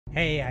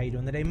Hey, how you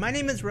doing today? My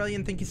name is Relyea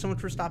and thank you so much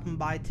for stopping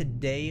by.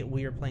 Today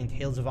we are playing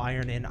Tales of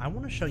Iron and I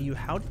want to show you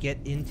how to get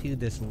into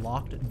this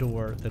locked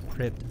door, the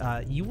crypt.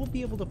 You will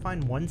be able to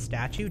find one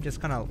statue just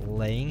kind of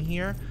laying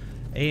here,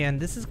 and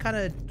this is kind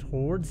of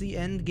towards the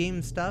end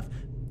game stuff,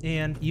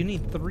 and you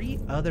need 3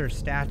 other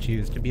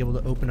statues to be able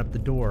to open up the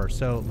door.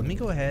 So let me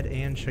go ahead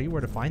and show you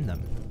where to find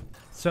them.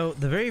 So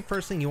the very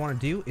first thing you want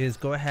to do is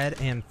go ahead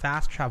and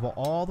fast travel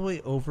all the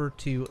way over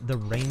to the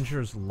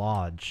Ranger's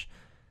Lodge.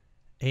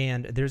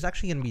 And there's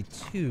actually going to be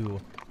 2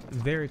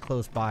 very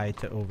close by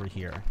to over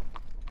here.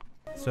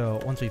 So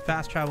once we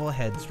fast travel,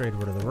 head straight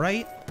over to the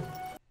right.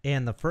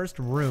 And the first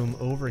room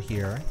over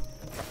here,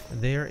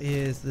 there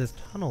is this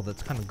tunnel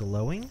that's kind of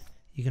glowing.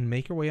 You can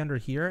make your way under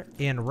here.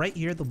 And right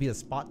here, there'll be a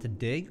spot to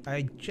dig.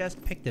 I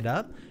just picked it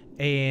up.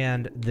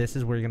 And this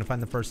is where you're going to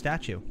find the first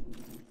statue.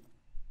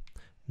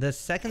 The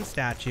second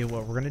statue,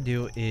 what we're going to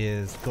do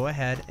is go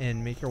ahead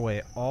and make your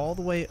way all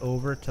the way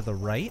over to the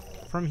right.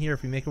 From here,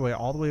 if you make your way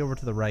all the way over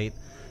to the right,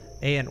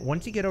 and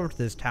once you get over to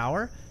this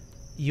tower,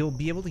 you'll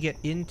be able to get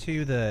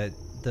into the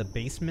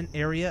basement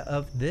area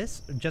of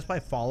this just by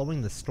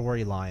following the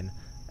storyline.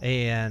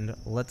 And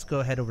let's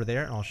go ahead over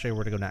there and I'll show you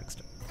where to go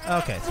next.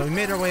 Okay, so we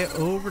made our way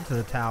over to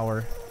the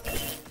tower.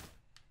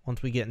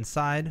 Once we get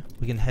inside,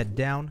 we can head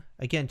down.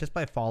 Again, just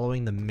by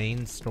following the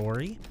main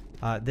story.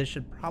 This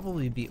should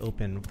probably be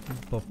open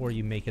before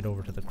you make it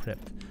over to the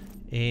crypt.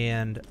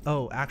 And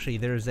oh, actually,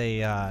 there's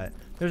a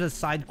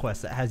side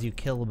quest that has you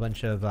kill a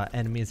bunch of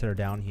enemies that are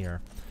down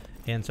here.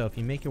 And so if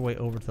you make your way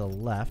over to the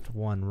left,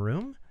 one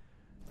room,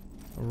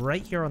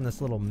 right here on this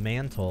little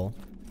mantle,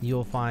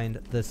 you'll find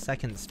the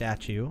second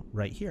statue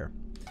right here.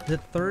 The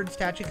third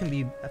statue can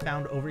be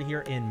found over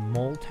here in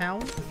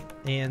Moletown,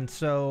 and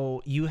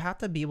so you have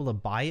to be able to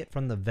buy it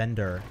from the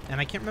vendor.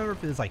 And I can't remember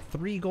if it was like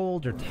 3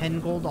 gold or 10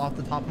 gold off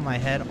the top of my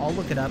head. I'll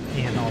look it up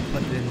and I'll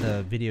put it in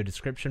the video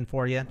description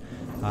for you.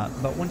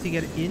 But once you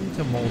get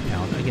into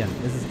Moletown, again,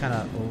 this is kind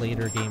of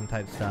later game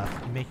type stuff.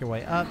 You make your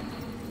way up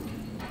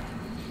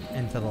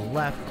and to the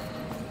left.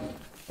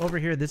 Over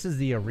here, this is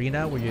the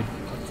arena where you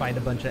fight a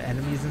bunch of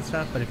enemies and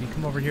stuff. But if you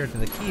come over here to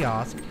the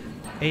kiosk,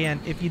 and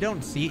if you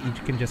don't see it, you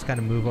can just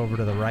kind of move over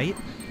to the right.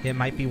 It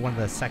might be one of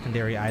the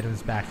secondary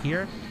items back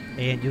here,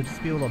 and you'll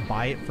just be able to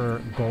buy it for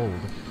gold.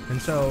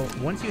 And so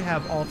once you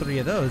have all 3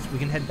 of those, we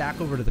can head back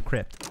over to the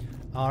crypt.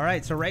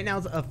 Alright, so right now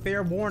is a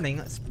fair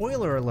warning.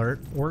 Spoiler alert,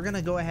 we're going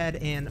to go ahead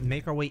and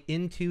make our way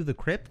into the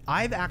crypt.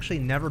 I've actually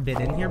never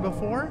been in here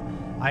before.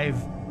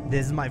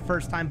 This is my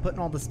first time putting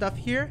all the stuff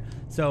here.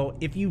 So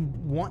if you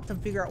want to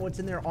figure out what's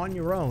in there on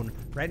your own,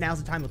 right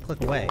now's the time to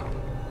click away.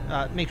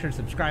 Make sure to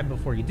subscribe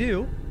before you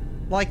do.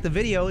 Like the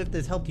video if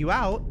this helped you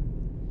out.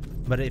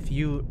 But if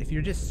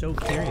you're just so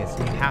curious,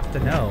 you have to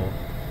know.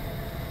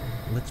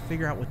 Let's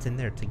figure out what's in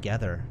there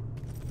together.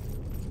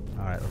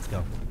 Alright, let's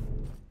go.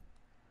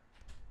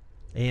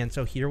 And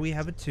so here we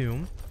have a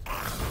tomb.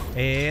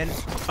 And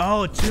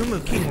oh, a tomb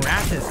of King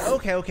Rattus.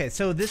 Okay,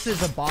 so this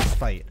is a boss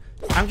fight.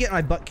 I'm getting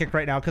my butt kicked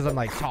right now because I'm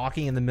like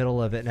talking in the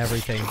middle of it and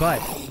everything.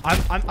 But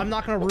I'm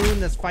not gonna ruin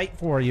this fight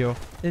for you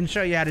and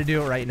show you how to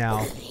do it right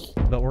now.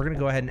 But we're gonna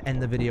go ahead and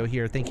end the video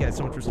here. Thank you guys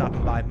so much for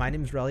stopping by. My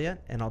name is Relyea,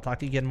 and I'll talk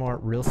to you again more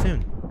real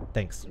soon.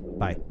 Thanks.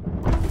 Bye.